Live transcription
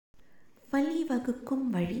வழிவகுக்கும்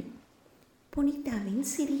வழி. புனிதாவின்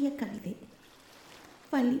சிறிய கவிதை.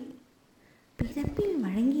 வழி. பிறப்பில்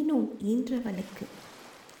வழங்கினோம் ஈன்றவளுக்கு,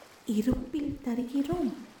 இருப்பில் தருகிறோம்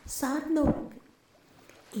சார்ந்தோருக்கு.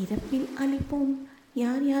 இறப்பில் அளிப்போம்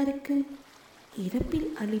யார் யாருக்கு, இறப்பில்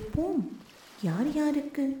அளிப்போம் யார்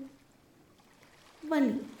யாருக்கு.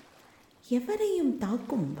 வழி. எவரையும்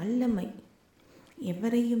தாக்கும் வல்லமை,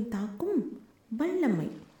 எவரையும் தாக்கும் வல்லமை.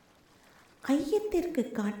 ஐயத்திற்கு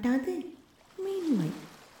காட்டாது மேன்மை,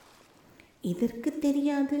 இதற்கு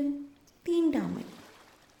தெரியாது தீண்டாமை.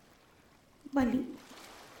 வழி.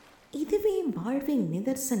 இதுவே வாழ்வின்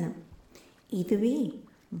நிதர்சனம், இதுவே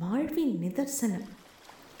வாழ்வின் நிதர்சனம்.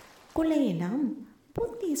 கொலையெல்லாம்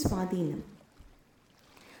புத்தி சுவாதீனம்,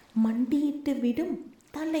 மண்டியிட்டு விடும்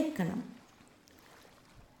தலைக்கணம்.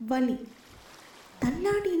 வழி.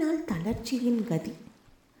 தள்ளாடினால் தளர்ச்சியின் கதி,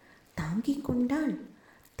 தாங்கிக் கொண்டால்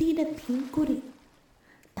தீடத்தின் குறி.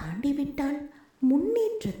 தாண்டிவிட்டால்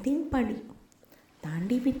முன்னேற்றத்தின் படி,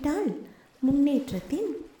 தாண்டிவிட்டால்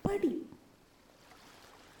முன்னேற்றத்தின் படி.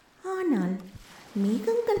 ஆனால்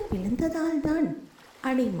மேகங்கள் பிளந்ததால்தான்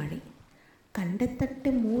அடைமழை,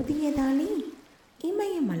 கண்டத்தட்டு மோதியதாலே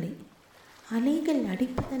இமயமலை. அலைகள்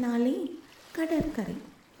அடிப்பதனாலே கடற்கரை.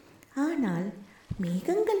 ஆனால்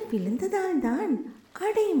மேகங்கள் பிளந்ததால்தான்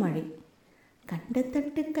அடைமழை,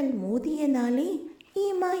 கண்டத்தட்டுக்கள் மோதியதாலே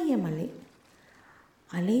இமயமலை.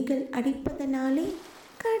 அலைகள் அடிப்பதனாலே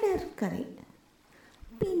கடற்கரை.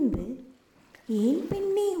 பின்பு ஏன்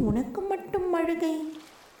பெண்ணே உனக்கு மட்டும் அழுகை,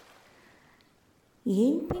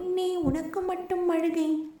 ஏன் பெண்ணே உனக்கு மட்டும் அழுகை.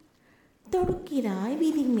 தொடுக்கிறாய்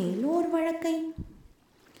விதி மேல் ஓர் வழக்கை,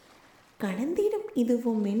 கடந்திடும்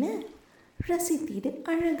இதுவும் என ரசித்திடு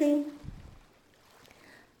அழகை.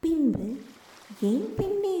 பின்பு ஏன்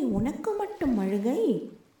பெண்ணே உனக்கு மட்டும் அழுகை,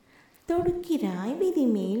 தொடுக்கிறாய் விதி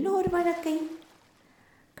மேல் ஓர் வழக்கை,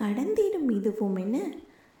 கடந்திடும் இதுவும் என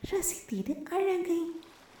ரசித்திடு அழகை,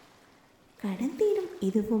 கடந்திடும்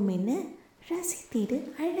இதுவும் என ரசித்திடு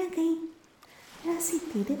அழகை,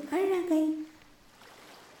 ரசித்திடு அழகை.